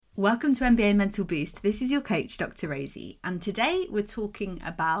Welcome to MBA Mental Boost. This is your coach, Dr. Rosie, and today we're talking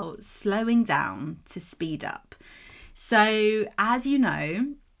about slowing down to speed up. So, as you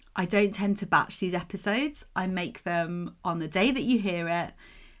know, I don't tend to batch these episodes. I make them on the day that you hear it,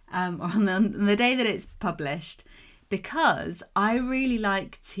 or on the day that it's published, because I really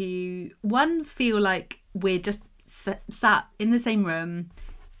like to, feel like we're just sat in the same room.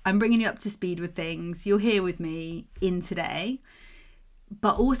 I'm bringing you up to speed with things. You're here with me in today.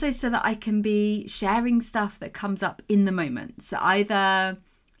 But also so that I can be sharing stuff that comes up in the moment. So either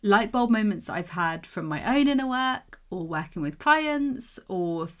light bulb moments that I've had from my own inner work or working with clients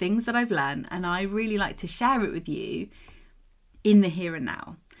or things that I've learned. And I really like to share it with you in the here and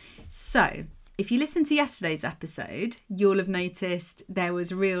now. So if you listened to yesterday's episode, you'll have noticed there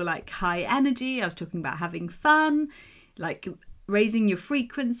was real high energy. I was talking about having fun, raising your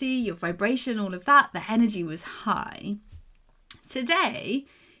frequency, your vibration, all of that. The energy was high. Today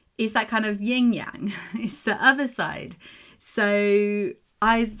is that kind of yin yang. It's the other side. So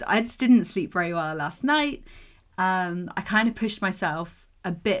I just didn't sleep very well last night. I kind of pushed myself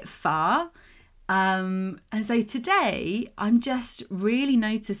a bit far. And so today I'm just really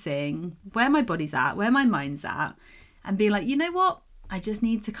noticing where my body's at, where my mind's at, and being like, you know what? I just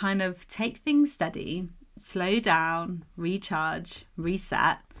need to kind of take things steady, slow down, recharge,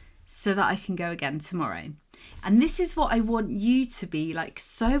 reset, so that I can go again tomorrow. And this is what I want you to be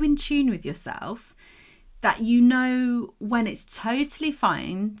so in tune with yourself that you know when it's totally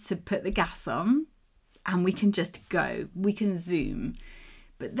fine to put the gas on and we can just go, we can zoom.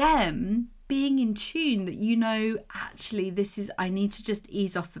 But then being in tune that you know, actually I need to just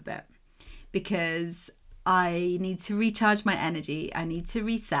ease off a bit because I need to recharge my energy. I need to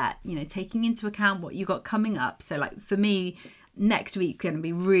reset, taking into account what you got coming up. So for me, next week's going to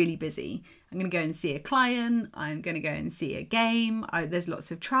be really busy. I'm going to go and see a client. I'm going to go and see a game. There's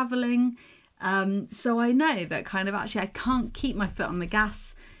lots of traveling. So I know that I can't keep my foot on the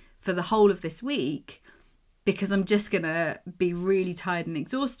gas for the whole of this week because I'm just going to be really tired and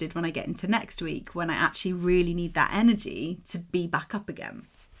exhausted when I get into next week, when I actually really need that energy to be back up again.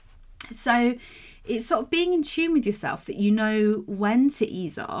 So it's sort of being in tune with yourself that you know when to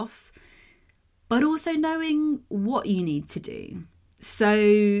ease off, but also knowing what you need to do.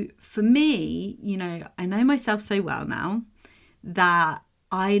 So for me, I know myself so well now that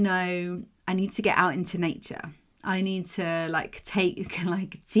I know I need to get out into nature. I need to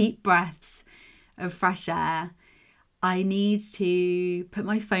take deep breaths of fresh air. I need to put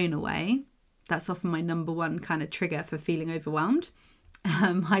my phone away. That's often my number one kind of trigger for feeling overwhelmed.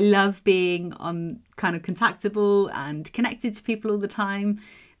 I love being on kind of contactable and connected to people all the time,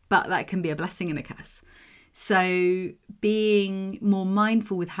 but that can be a blessing and a curse. So being more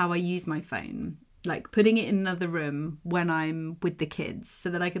mindful with how I use my phone, putting it in another room when I'm with the kids so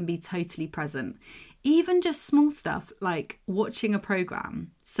that I can be totally present. Even just small stuff like watching a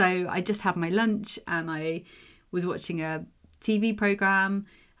program. So I just had my lunch and I was watching a TV program.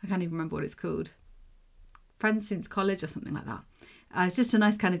 I can't even remember what it's called. Friends Since College or something like that. It's just a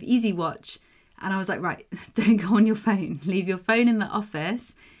nice kind of easy watch. And I was like, right, don't go on your phone. Leave your phone in the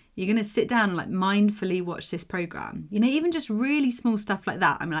office. You're going to sit down and mindfully watch this program. Even just really small stuff like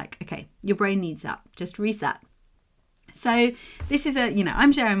that. I'm like, okay, your brain needs that. Just reset. So this is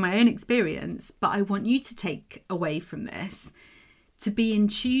I'm sharing my own experience, but I want you to take away from this to be in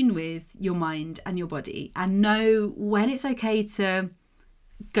tune with your mind and your body and know when it's okay to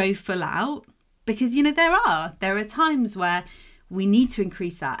go full out. Because, there are times where we need to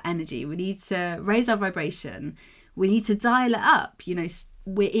increase that energy. We need to raise our vibration. We need to dial it up.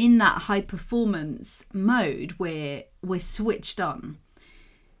 We're in that high performance mode where we're switched on.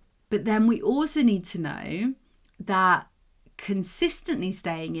 But then we also need to know that consistently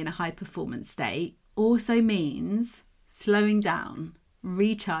staying in a high performance state also means slowing down,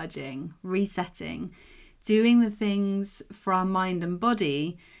 recharging, resetting, doing the things for our mind and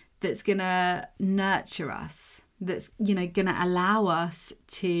body that's going to nurture us, that's, going to allow us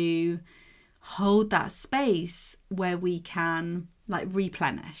to hold that space where we can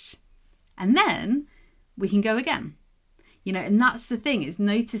replenish. And then we can go again. And that's the thing, is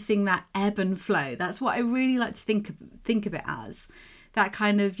noticing that ebb and flow. That's what I really like to think of it as. That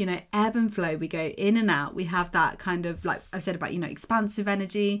kind of, ebb and flow. We go in and out. We have that kind of, like I've said about, expansive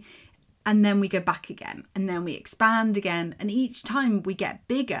energy. And then we go back again. And then we expand again. And each time we get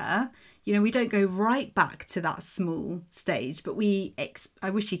bigger, we don't go right back to that small stage, but I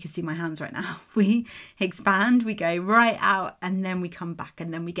wish you could see my hands right now. We expand, we go right out, and then we come back,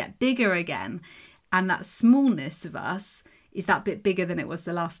 and then we get bigger again. And that smallness of us is that bit bigger than it was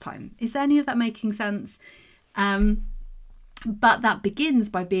the last time. Is there any of that making sense? But that begins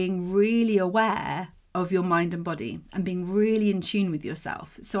by being really aware of your mind and body and being really in tune with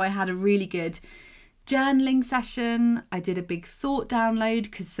yourself. So I had a really good journaling session. I did a big thought download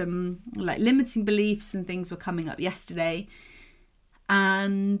because some like limiting beliefs and things were coming up yesterday.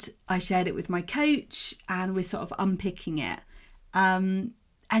 And I shared it with my coach and we're sort of unpicking it. And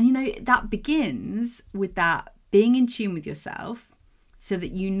that begins with that being in tune with yourself so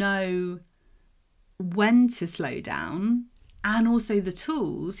that you know when to slow down, and also the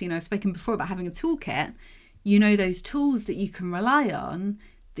tools. I've spoken before about having a toolkit. Those tools that you can rely on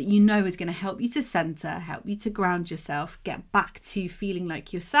that is going to help you to center, help you to ground yourself, get back to feeling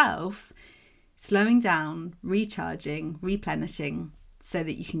like yourself, slowing down, recharging, replenishing so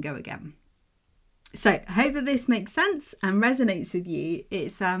that you can go again. So I hope that this makes sense and resonates with you.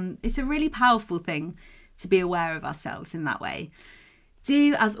 It's a really powerful thing to be aware of ourselves in that way.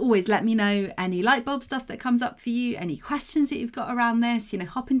 Do, as always, let me know any light bulb stuff that comes up for you, any questions that you've got around this.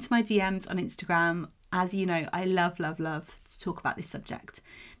 Hop into my DMs on Instagram. As you know, I love to talk about this subject.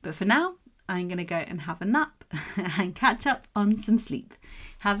 But for now, I'm going to go and have a nap and catch up on some sleep.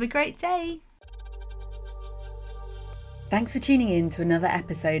 Have a great day. Thanks for tuning in to another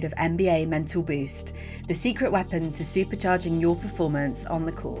episode of NBA Mental Boost, the secret weapon to supercharging your performance on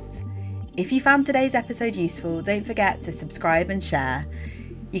the court. If you found today's episode useful, don't forget to subscribe and share.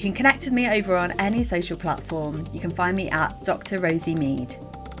 You can connect with me over on any social platform. You can find me at Dr. Rosie Mead.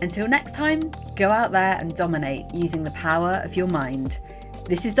 Until next time, go out there and dominate using the power of your mind.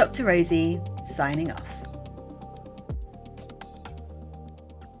 This is Dr. Rosie, signing off.